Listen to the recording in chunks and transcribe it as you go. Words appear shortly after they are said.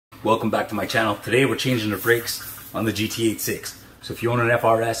Welcome back to my channel. Today we're changing the brakes on the GT86. So if you own an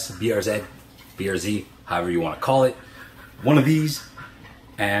FRS, BRZ, BRZ, however you want to call it, one of these,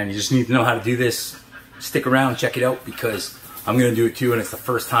 and you just need to know how to do this, stick around, check it out, because I'm going to do it too, and it's the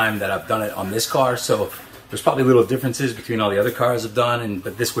first time that I've done it on this car, so there's probably little differences between all the other cars I've done,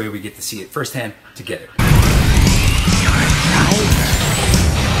 but this way we get to see it firsthand together.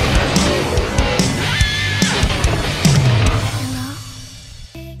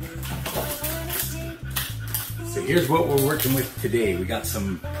 So here's what we're working with today. We got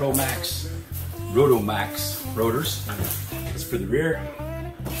some Pro Max, Roto Max rotors. It's for the rear.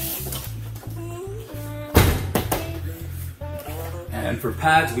 And for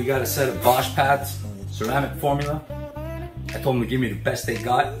pads, we got a set of Bosch pads, ceramic formula. I told them to give me the best they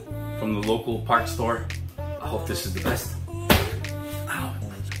got from the local parts store. I hope this is the best. Ow,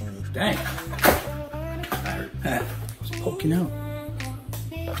 dang. I was poking out.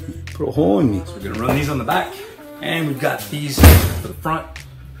 Put a hole in me. So we're gonna run these on the back. And we've got these for the front.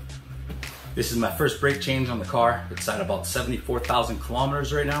 This is my first brake change on the car. It's at about 74,000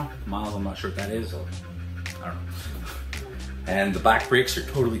 kilometers right now. Miles, I'm not sure what that is. I don't know. And the back brakes are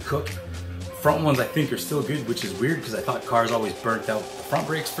totally cooked. Front ones I think are still good, which is weird because I thought cars always burnt out the front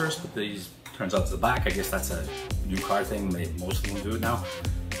brakes first, but these turns out to the back. I guess that's a new car thing. Most of them do it now.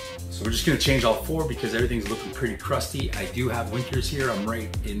 So we're just gonna change all four because everything's looking pretty crusty. I do have winters here. I'm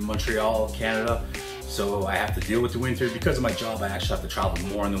right in Montreal, Canada. So I have to deal with the winter. Because of my job, I actually have to travel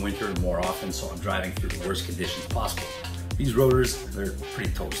more in the winter and more often, so I'm driving through the worst conditions possible. These rotors, they're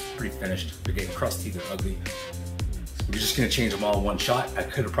pretty toast, pretty finished. They're getting crusty, they're ugly. We're just gonna change them all in one shot. I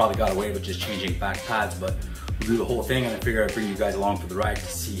could have probably got away with just changing back pads, but we'll do the whole thing, and I figure I'd bring you guys along for the ride to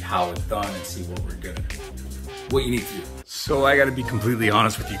see how it's done and see what we're gonna do, what you need to do. So I gotta be completely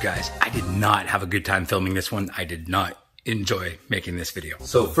honest with you guys. I did not have a good time filming this one. I did not enjoy making this video.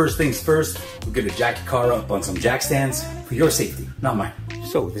 So first things first, we're gonna jack your car up on some jack stands for your safety, not mine.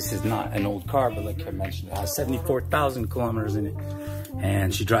 So this is not an old car, but like I mentioned, it has 74,000 kilometers in it,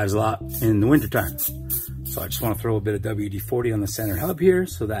 and she drives a lot in the winter time. So I just want to throw a bit of WD-40 on the center hub here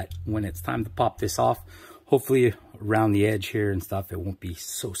so that when it's time to pop this off, hopefully around the edge here and stuff, it won't be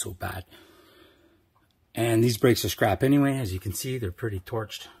so bad. And these brakes are scrap anyway. As you can see, they're pretty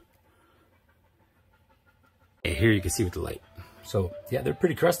torched. And here you can see with the light. So yeah, they're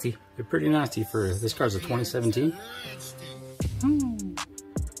pretty crusty. They're pretty nasty for, this car's a 2017. Can't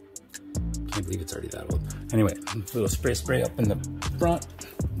believe it's already that old. Anyway, a little spray up in the front,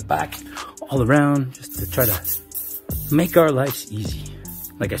 the back, all around, just to try to make our lives easy.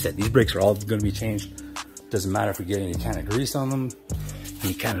 Like I said, these brakes are all going to be changed. Doesn't matter if we get any kind of grease on them,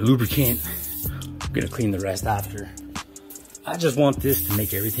 any kind of lubricant. I'm going to clean the rest after. I just want this to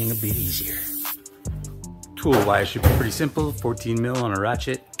make everything a bit easier. Tool-wise should be pretty simple. 14 mil on a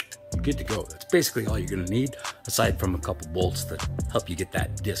ratchet. You're good to go. That's basically all you're going to need, aside from a couple bolts that help you get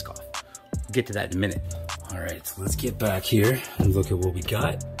that disc off. We'll get to that in a minute. All right, so let's get back here and look at what we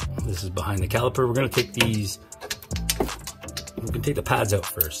got. This is behind the caliper. We're gonna take these, we're gonna take the pads out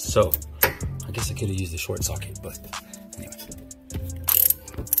first. So I guess I could have used the short socket, but anyway.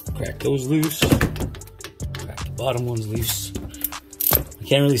 Crack those loose. Crack the bottom ones loose. I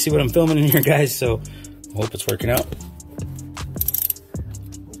can't really see what I'm filming in here, guys, so I hope it's working out.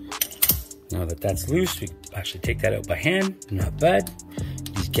 Now that that's loose, we actually take that out by hand. Not bad.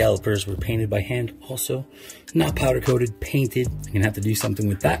 These calipers were painted by hand also. Not powder coated, painted. I'm gonna have to do something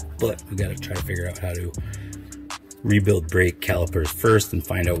with that, but we gotta try to figure out how to rebuild brake calipers first and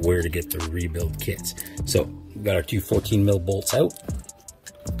find out where to get the rebuild kits. So we got our two 14 mil bolts out.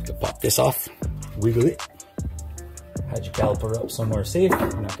 Gonna pop this off, wiggle it. Had your caliper up somewhere safe.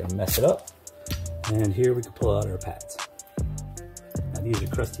 We're not gonna mess it up. And here we can pull out our pads. Now these are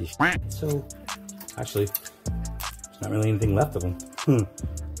crusty, so actually there's not really anything left of them.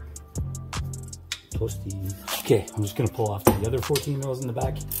 Toasty. Okay, I'm just gonna pull off the other 14 mils in the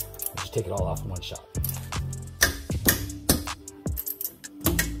back. I'll just take it all off in one shot.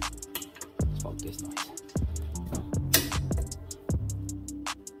 Fuck this noise.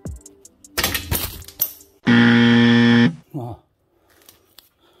 Oh.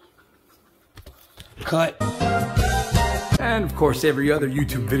 Cut. And of course, every other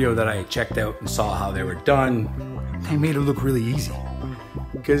YouTube video that I checked out and saw how they were done, they made it look really easy.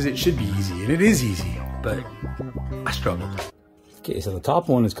 Because it should be easy, and it is easy, but I struggled. Okay, so the top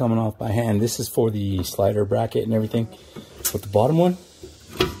one is coming off by hand. This is for the slider bracket and everything. But the bottom one,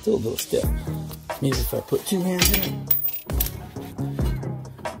 still a little stiff. Means if I put two hands in it.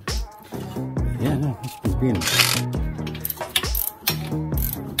 Yeah, no, it's being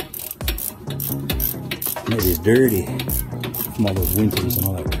maybe it's dirty. from all those winters and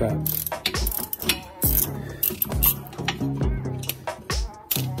all that crap.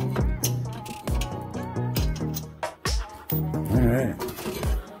 All right,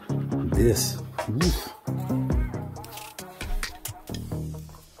 this. Oof.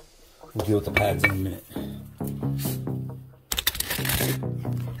 We'll deal with the pads in a minute.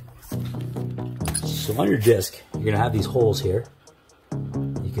 So on your disc, you're gonna have these holes here.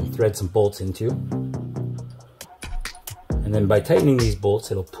 You can thread some bolts into. And then by tightening these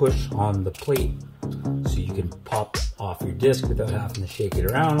bolts, it'll push on the plate so you can pop off your disc without having to shake it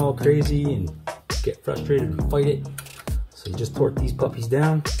around all crazy and get frustrated and fight it. So you just torque these puppies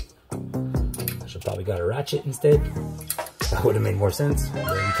down. I should probably got a ratchet instead. That would have made more sense.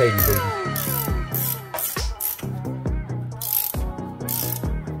 Very tighty, baby.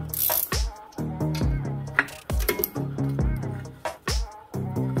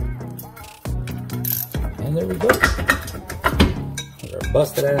 And there we go. There's our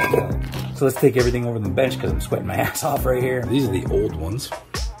busted ass dog. So let's take everything over the bench because I'm sweating my ass off right here. These are the old ones.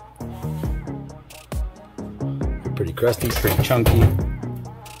 They're pretty crusty, pretty chunky,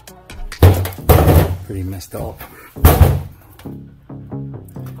 pretty messed up.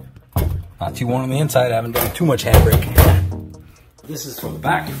 Not too warm on the inside. I haven't done too much handbrake. This is for the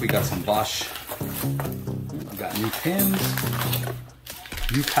back. We got some Bosch. We got new pins,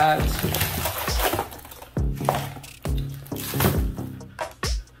 new pads.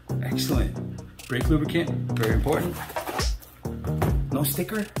 Excellent. Brake lubricant, very important. No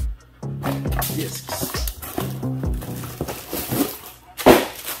sticker. Discs.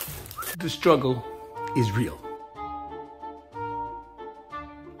 The struggle is real.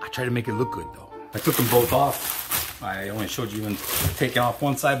 I try to make it look good though. I took them both off. I only showed you taking off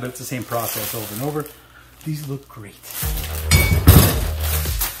one side, but it's the same process over and over. These look great.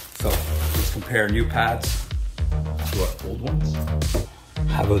 So let's compare new pads to our old ones.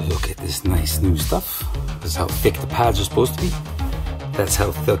 Have a look at this nice new stuff. This is how thick the pads are supposed to be. That's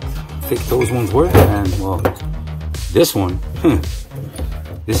how thick those ones were. And well, this one,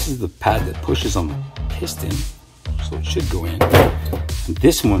 this is the pad that pushes on the piston. So it should go in. And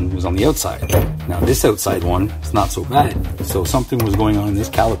this one was on the outside. Now this outside one is not so bad. So something was going on in this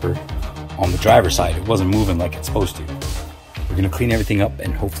caliper on the driver's side. It wasn't moving like it's supposed to. We're gonna clean everything up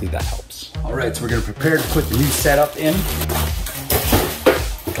and hopefully that helps. All right, so we're gonna prepare to put the new setup in.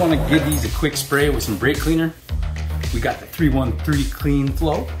 I want to give these a quick spray with some brake cleaner. We got the 313 Clean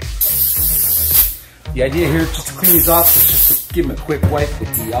Flow. The idea here just to clean these off is just to give them a quick wipe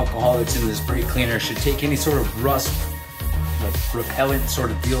with the alcohol that's in this brake cleaner. It should take any sort of rust, like repellent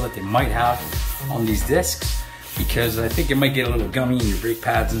sort of deal that they might have on these discs, because I think it might get a little gummy in your brake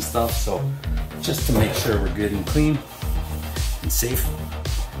pads and stuff. So just to make sure we're good and clean and safe.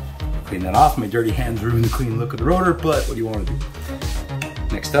 Clean that off. My dirty hands ruin the clean look of the rotor, but what do you want to do?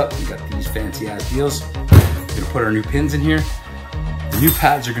 Next up, we got these fancy ass deals. We're gonna put our new pins in here. The new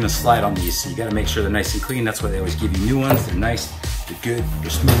pads are gonna slide on these, so you gotta make sure they're nice and clean. That's why they always give you new ones. They're nice, they're good, they're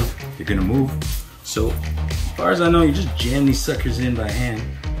smooth, they're gonna move. So, as far as I know, you just jam these suckers in by hand.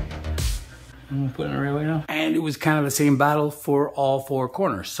 I'm putting it right away now. And it was kind of the same battle for all four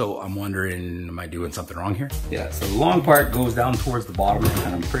corners. So I'm wondering, am I doing something wrong here? Yeah, so the long part goes down towards the bottom,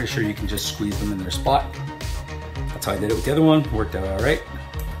 and I'm pretty sure you can just squeeze them in their spot. That's how I did it with the other one. Worked out all right.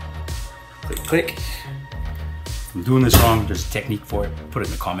 Click, click. If I'm doing this wrong, there's a technique for it. Put it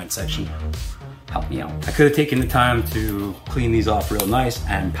in the comment section. Help me out. I could have taken the time to clean these off real nice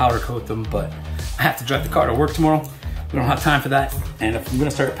and powder coat them, but I have to drive the car to work tomorrow. We don't have time for that. And if I'm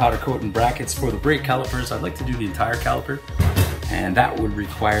gonna start powder coating brackets for the brake calipers, I'd like to do the entire caliper. And that would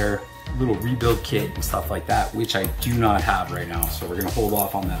require a little rebuild kit and stuff like that, which I do not have right now. So we're gonna hold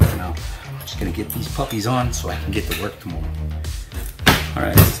off on that for now. I'm just gonna get these puppies on so I can get to work tomorrow. All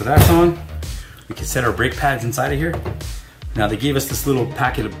right, so that's on. We can set our brake pads inside of here. Now they gave us this little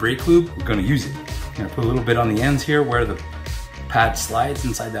packet of brake lube. We're gonna use it. I'm gonna put a little bit on the ends here where the pad slides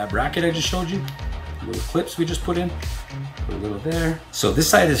inside that bracket I just showed you. Little clips we just put in. Put a little there. So this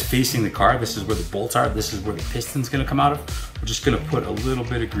side is facing the car. This is where the bolts are. This is where the piston's gonna come out of. We're just gonna put a little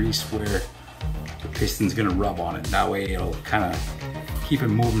bit of grease where the piston's gonna rub on it. That way it'll kind of keep it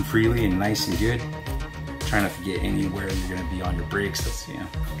moving freely and nice and good. Try not to get anywhere you're gonna be on your brakes. That's, yeah.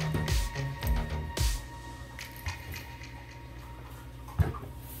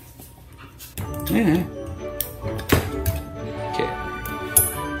 Yeah. Okay.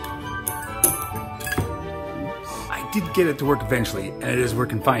 I did get it to work eventually, and it is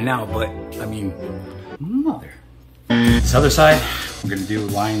working fine now, but I mean, mother. This other side, we're gonna do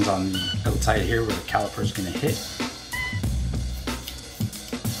lines on the outside here where the caliper's gonna hit.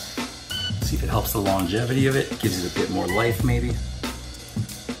 See if it helps the longevity of it, gives it a bit more life maybe.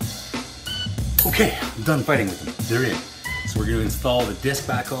 Okay, I'm done fighting with them. They're in. So we're gonna install the disc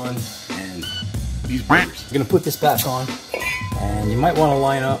back on and these rotors. We're gonna put this back on, and you might wanna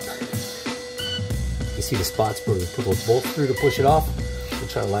line up. You see the spots where we put those bolts through to push it off. We'll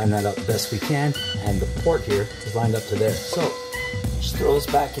try to line that up the best we can, and the port here is lined up to there. So just throw this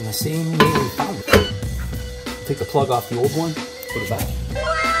back in the same way we found it. Take the plug off the old one, put it back.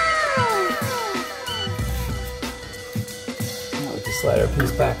 Now we can slide our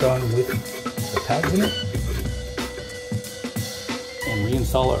piece back on with the pads in it and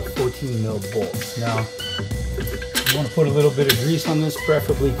reinstall our 14 mil bolts. Now you want to put a little bit of grease on this,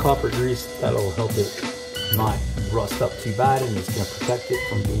 preferably copper grease. That'll help it not rust up too bad, and it's going to protect it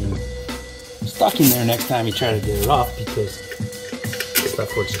from being stuck in there next time you try to get it off, because this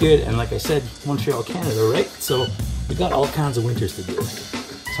stuff works good. And like I said, Montreal, Canada, right? So we got all kinds of winters to deal with.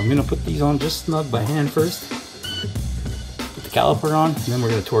 So I'm going to put these on just snug by hand first, put the caliper on, and then we're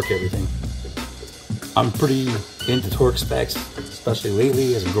going to torque everything. I'm pretty into torque specs, especially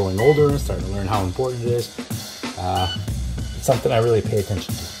lately as I'm growing older and starting to learn how important it is. It's something I really pay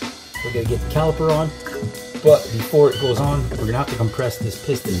attention to. We're going to get the caliper on, but before it goes on, we're going to have to compress this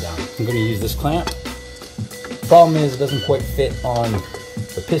piston down. I'm going to use this clamp. The problem is it doesn't quite fit on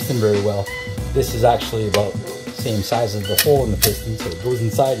the piston very well. This is actually about the same size as the hole in the piston, so it goes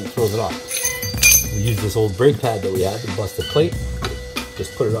inside and throws it off. We use this old brake pad that we had, the busted plate.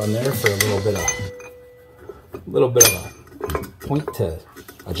 Just put it on there for a little bit of a point to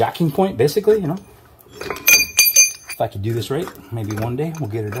a jacking point, basically, you know. If I could do this right, maybe one day we'll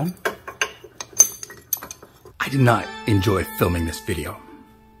get it done. I did not enjoy filming this video.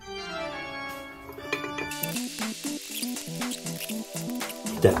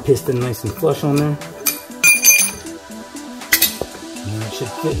 That piston nice and flush on there. And it should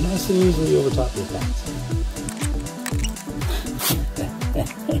fit nice and easily over top of your pads.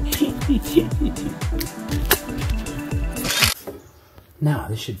 Now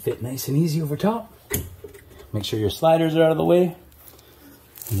this should fit nice and easy over top. Make sure your sliders are out of the way.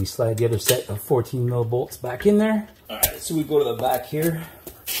 And we slide the other set of 14 mil bolts back in there. All right, so we go to the back here.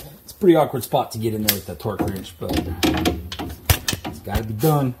 It's a pretty awkward spot to get in there with the torque wrench, but it's got to be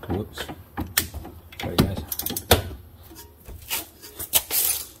done. Whoops. Sorry, guys.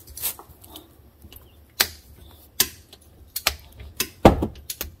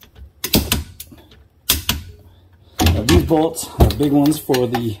 Now these bolts are big ones for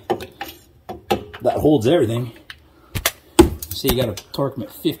that holds everything. So you got to torque them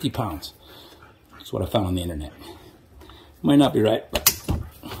at 50 pounds. That's what I found on the internet. Might not be right, but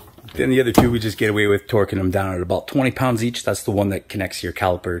then the other two we just get away with torquing them down at about 20 pounds each. That's the one that connects your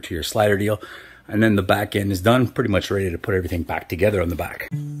caliper to your slider deal. And then the back end is done, pretty much ready to put everything back together on the back.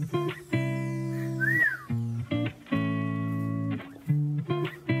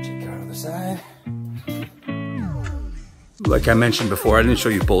 Check out on the side. Like I mentioned before, I didn't show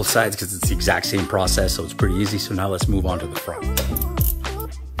you both sides because it's the exact same process, so it's pretty easy. So now let's move on to the front.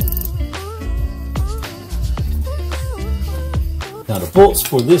 Now the bolts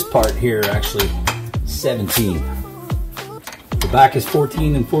for this part here are actually 17. The back is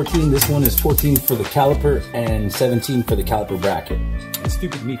 14 and 14. This one is 14 for the caliper and 17 for the caliper bracket. And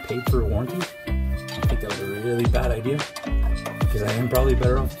stupid me paid for a warranty. I think that was a really bad idea, because I am probably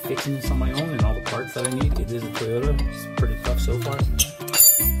better off fixing this on my own and all the parts that I need. It is a Toyota. It's pretty tough so far.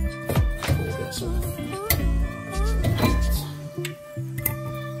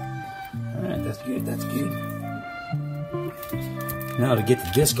 Alright, that's good, that's good. Now to get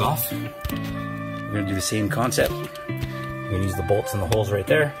the disc off, we're going to do the same concept. We're going to use the bolts and the holes right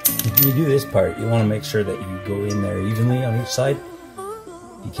there. When you do this part, you want to make sure that you go in there evenly on each side,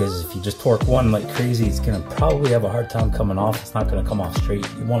 because if you just torque one like crazy, it's going to probably have a hard time coming off. It's not going to come off straight.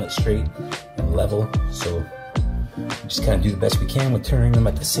 You want it straight and level, so just kind of do the best we can with turning them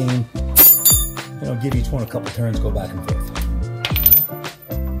at the same, you know, give each one a couple turns, go back and forth.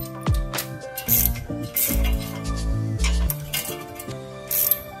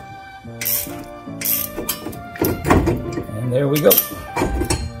 And there we go.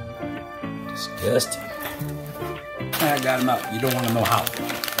 Disgusting. I got them out. You don't want to know how.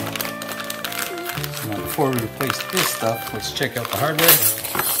 Now, before we replace this stuff, let's check out the hardware.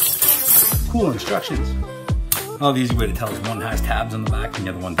 Cool instructions. Well, the easy way to tell is one has tabs on the back and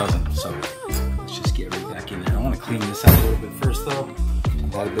the other one doesn't. So let's just get right back in there. I want to clean this out a little bit first though.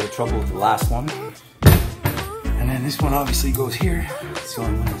 Got a bit of trouble with the last one. And then this one obviously goes here. It's the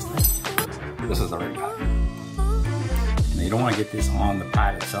only one that's left. This is the right pad. Now you don't want to get this on the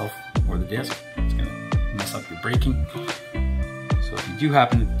pad itself or the disc. It's going to mess up your braking. So So if you do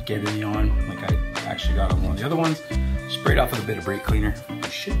happen to get any on, like I actually got on one of the other ones, spray it off with a bit of brake cleaner.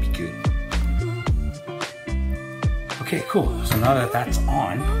 It should be good. Okay, cool. So now that that's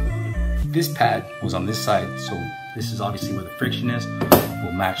on, this pad was on this side, so this is obviously where the friction is.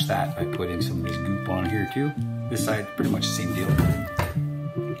 We'll match that by putting some of this goop on here too. This side, pretty much the same deal.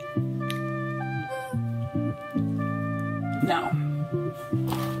 Now,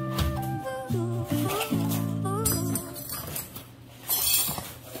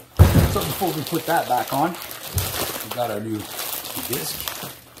 so before we put that back on, we got our new disc.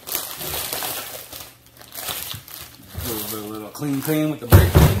 A little clean with the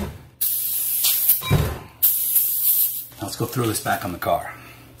brake clean. Let's go throw this back on the car.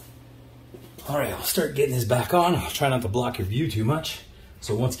 All right, I'll start getting this back on. I'll try not to block your view too much.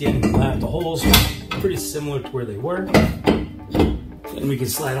 So once again, line up the holes, pretty similar to where they were. Then we can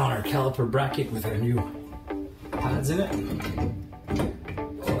slide on our caliper bracket with our new pads in it. Oh,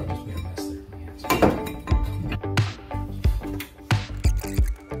 I just made a mess there.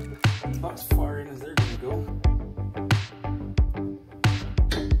 About as far in as they're gonna go.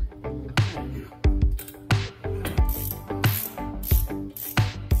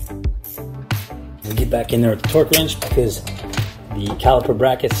 We'll get back in there with the torque wrench because the caliper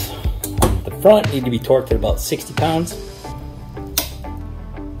brackets at the front need to be torqued at about 60 pounds.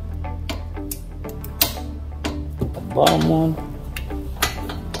 The bottom one.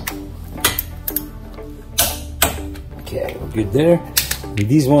 Okay, we're good there. And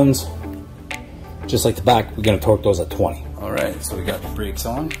these ones, just like the back, we're gonna torque those at 20. All right, so we got the brakes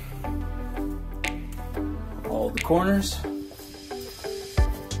on. All the corners.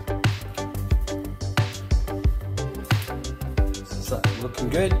 Looking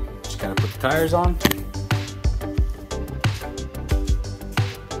good. Just gotta put the tires on.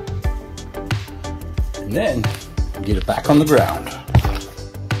 And then get it back on the ground.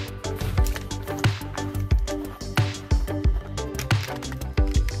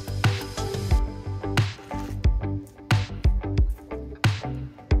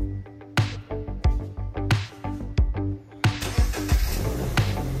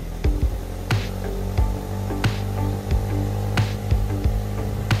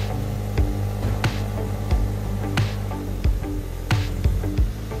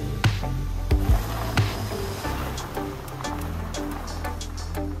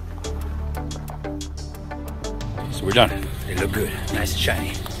 So we're done. They look good, nice and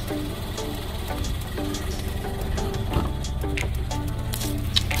shiny.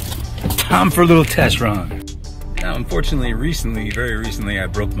 Time for a little test run. Now, unfortunately, very recently, I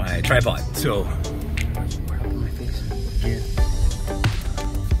broke my tripod. So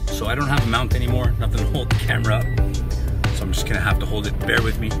I don't have a mount anymore, nothing to hold the camera up. So I'm just gonna have to hold it, bear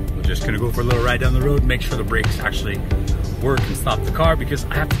with me. We're just gonna go for a little ride down the road, make sure the brakes actually work and stop the car because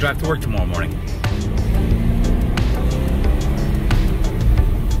I have to drive to work tomorrow morning.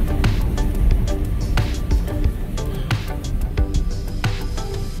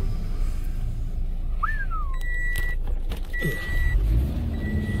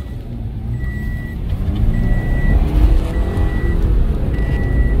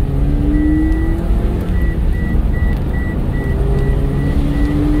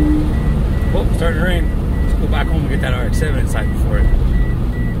 Starting to rain. Let's go back home and get that RX-7 inside before it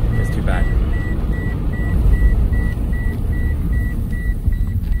gets too bad.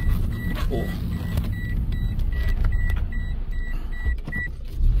 Cool.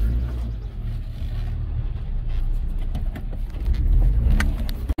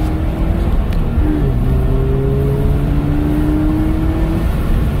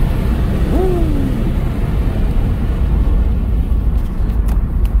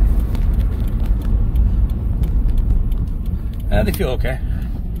 They feel okay.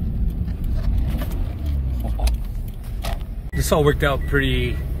 This all worked out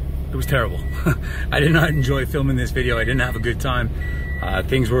pretty, it was terrible. I did not enjoy filming this video. I didn't have a good time.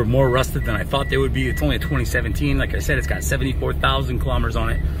 Things were more rusted than I thought they would be. It's only a 2017. Like I said, it's got 74,000 kilometers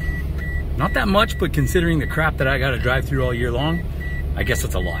on it. Not that much, but considering the crap that I got to drive through all year long, I guess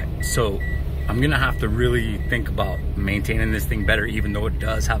it's a lot. So I'm gonna have to really think about maintaining this thing better, even though it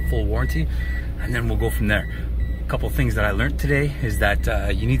does have full warranty, and then we'll go from there. Couple things that I learned today is that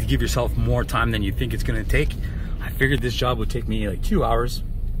you need to give yourself more time than you think it's gonna take. I figured this job would take me like 2 hours,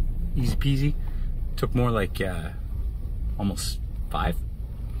 easy peasy. Took more like almost 5.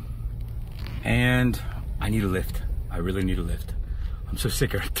 And I need a lift. I really need a lift. I'm so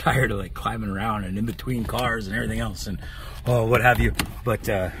sick or tired of like climbing around and in between cars and everything else and what have you. But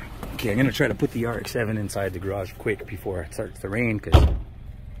okay, I'm gonna try to put the RX-7 inside the garage quick before it starts to rain because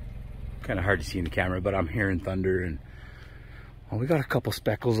kind of hard to see in the camera, but I'm hearing thunder and Well, we got a couple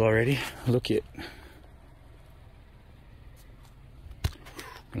speckles already. Look it.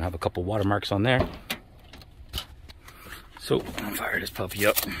 Gonna have a couple watermarks on there. So I'll fire this puppy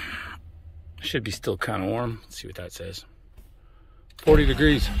up. Should be still kind of warm. Let's see what that says. 40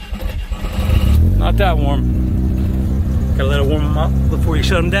 degrees. Not that warm. Gotta let it warm them up before you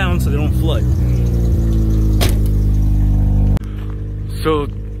shut them down so they don't flood. So,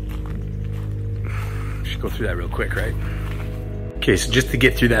 should go through that real quick, right? Okay, so just to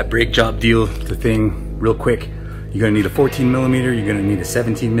get through that brake job deal, the thing real quick, you're gonna need a 14 millimeter, you're gonna need a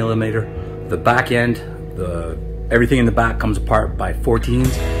 17 millimeter. The back end, everything in the back comes apart by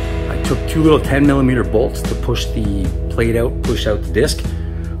 14s. I took 2 little 10 millimeter bolts to push the plate out, push out the disc.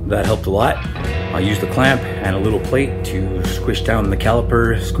 That helped a lot. I used a clamp and a little plate to squish down the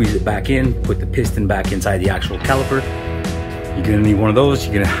caliper, squeeze it back in, put the piston back inside the actual caliper. You're gonna need one of those.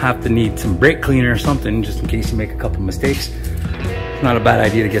 You're gonna have to need some brake cleaner or something just in case you make a couple mistakes. It's not a bad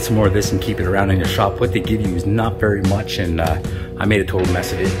idea to get some more of this and keep it around in your shop. What they give you is not very much, and I made a total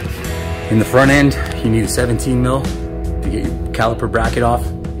mess of it. In the front end, you need a 17 mil to get your caliper bracket off.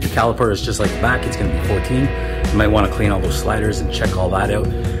 Your caliper is just like the back, it's gonna be 14. You might wanna clean all those sliders and check all that out.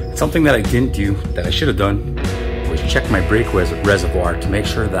 Something that I didn't do, that I should have done, was check my brake reservoir to make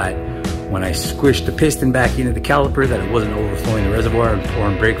sure that when I squished the piston back into the caliper that it wasn't overflowing the reservoir and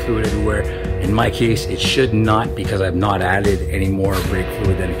pouring brake fluid everywhere. In my case, it should not, because I've not added any more brake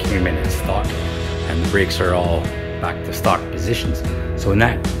fluid than it came in stock, and the brakes are all back to stock positions. So in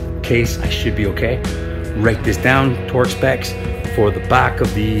that case, I should be okay. Write this down, torque specs for the back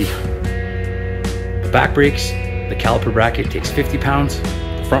of the back brakes. The caliper bracket takes 50 pounds.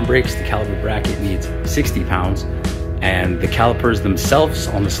 The front brakes, the caliper bracket needs 60 pounds. And the calipers themselves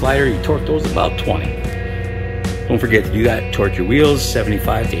on the slider, you torque those about 20. Don't forget to do that. Torque your wheels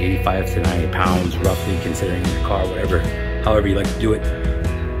 75 to 85 to 90 pounds, roughly, considering your car, whatever, however you like to do it.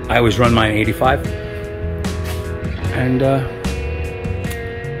 I always run mine 85. And I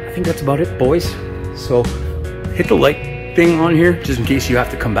think that's about it, boys. So hit the like thing on here, just in case you have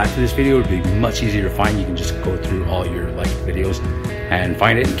to come back to this video. It'll be much easier to find. You can just go through all your liked videos and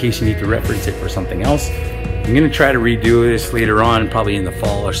find it in case you need to reference it for something else. I'm gonna try to redo this later on, probably in the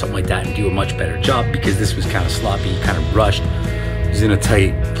fall or something like that, and do a much better job, because this was kind of sloppy, kind of rushed. It was in a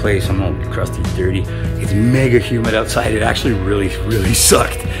tight place. I'm all crusty, dirty. It's mega humid outside. It actually really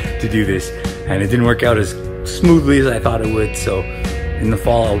sucked to do this, and it didn't work out as smoothly as I thought it would. So in the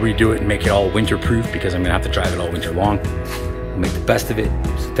fall, I'll redo it and make it all winter proof, because I'm gonna have to drive it all winter long. We'll make the best of it.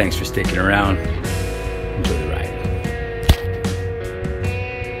 So thanks for sticking around. Enjoy the ride.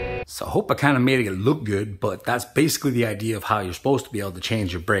 So I hope I kind of made it look good, but that's basically the idea of how you're supposed to be able to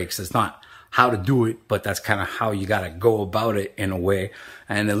change your brakes. It's not how to do it, but that's kind of how you got to go about it in a way.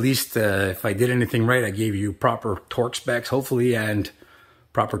 And at least if I did anything right, I gave you proper torque specs, hopefully, and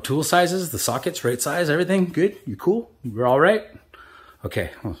proper tool sizes, the sockets, right size, everything good. You cool? We're all right? Okay.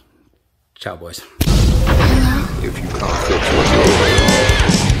 Well, ciao, boys. If you can't fit